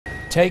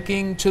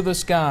Taking to the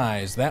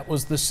skies, that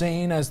was the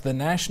scene as the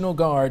National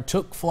Guard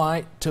took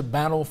flight to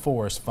battle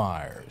forest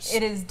fires.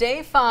 It is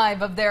day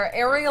 5 of their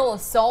aerial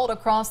assault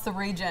across the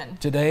region.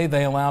 Today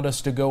they allowed us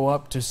to go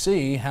up to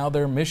see how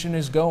their mission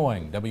is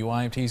going.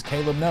 WYMT's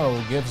Caleb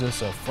Noe gives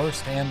us a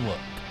first-hand look.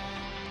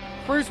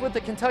 Crews with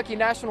the Kentucky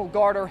National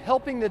Guard are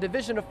helping the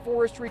Division of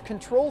Forestry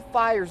control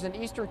fires in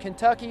eastern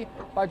Kentucky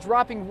by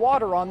dropping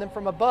water on them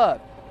from above.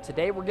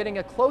 Today we're getting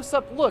a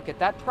close-up look at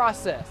that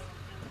process.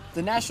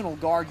 The National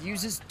Guard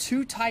uses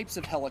 2 types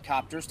of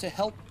helicopters to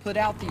help put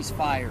out these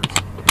fires.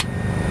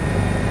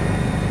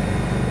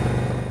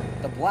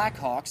 The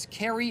Blackhawks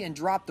carry and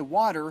drop the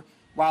water,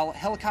 while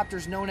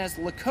helicopters known as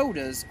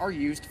Lakotas are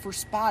used for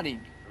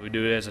spotting. We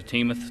do it as a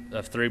team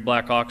of 3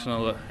 Blackhawks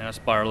and a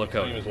spotter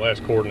Lakota.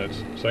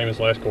 Same as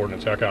last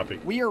coordinates, how copy?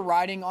 We are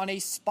riding on a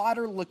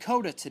spotter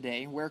Lakota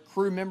today, where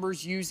crew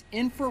members use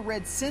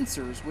infrared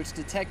sensors which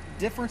detect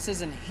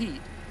differences in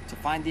heat to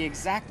find the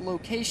exact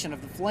location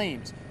of the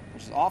flames,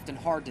 which is often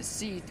hard to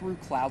see through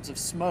clouds of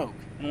smoke.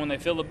 And when they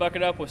fill the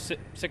bucket up with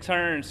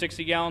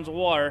 660 gallons of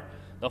water,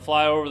 they'll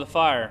fly over the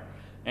fire.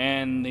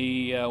 And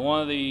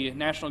one of the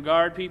National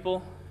Guard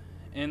people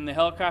in the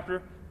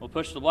helicopter will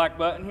push the black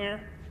button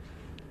here.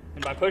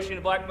 And by pushing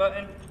the black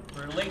button,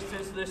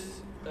 releases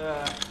this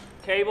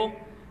cable,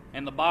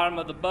 and the bottom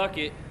of the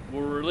bucket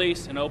will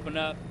release and open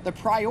up. The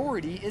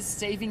priority is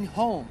saving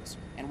homes.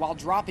 And while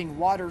dropping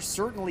water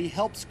certainly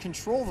helps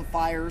control the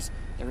fires,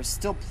 there is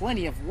still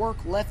plenty of work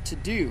left to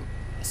do,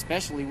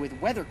 especially with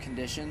weather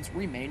conditions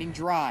remaining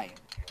dry.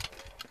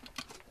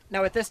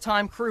 Now at this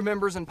time, crew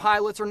members and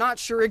pilots are not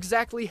sure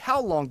exactly how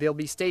long they'll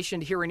be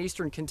stationed here in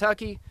eastern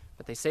Kentucky,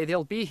 but they say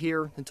they'll be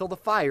here until the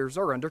fires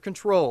are under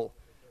control.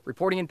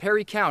 Reporting in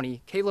Perry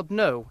County, Caleb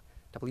Noe,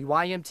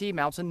 WYMT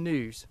Mountain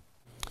News.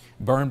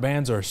 Burn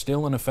bans are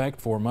still in effect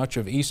for much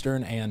of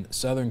eastern and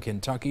southern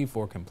Kentucky.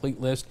 For a complete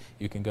list,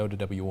 you can go to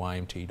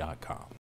WYMT.com.